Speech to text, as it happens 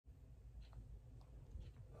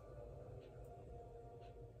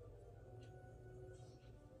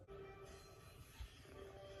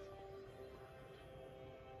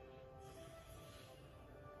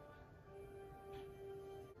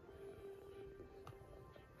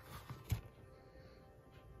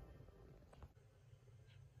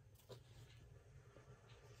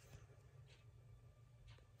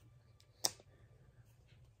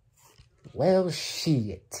Well,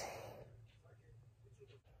 shit.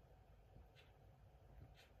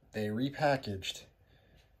 They repackaged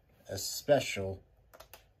a special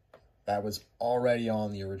that was already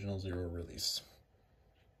on the original Zero release.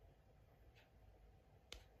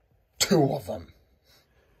 2 of them.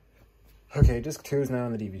 Okay, disc 2 is now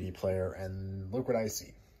on the DVD player, and look what I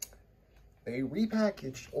see. They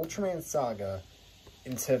repackaged Ultraman Saga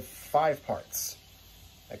into 5 parts,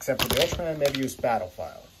 except for the Ultraman Mebius battle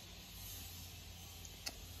file.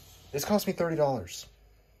 This cost me $30.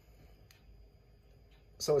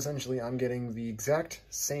 So essentially, I'm getting the exact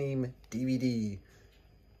same DVD,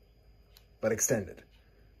 but extended.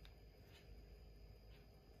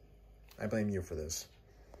 I blame you for this.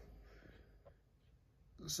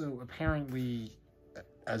 So apparently,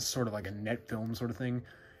 as sort of like a net film sort of thing,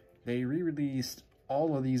 they re-released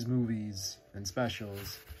all of these movies and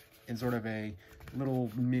specials in sort of a little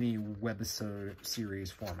mini webisode series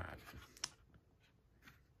format.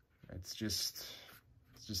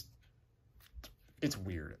 It's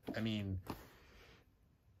weird. I mean,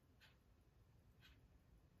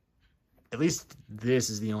 at least this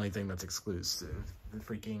is the only thing that's exclusive. The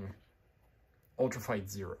freaking Ultra Fight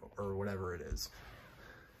Zero, or whatever it is.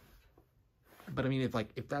 But I mean,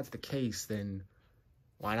 if that's the case, then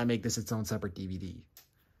why not make this its own separate DVD?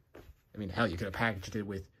 I mean, hell, you could have packaged it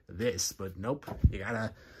with this, but nope. You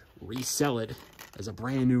gotta resell it as a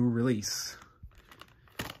brand new release.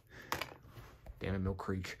 Damn it, Mill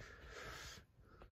Creek.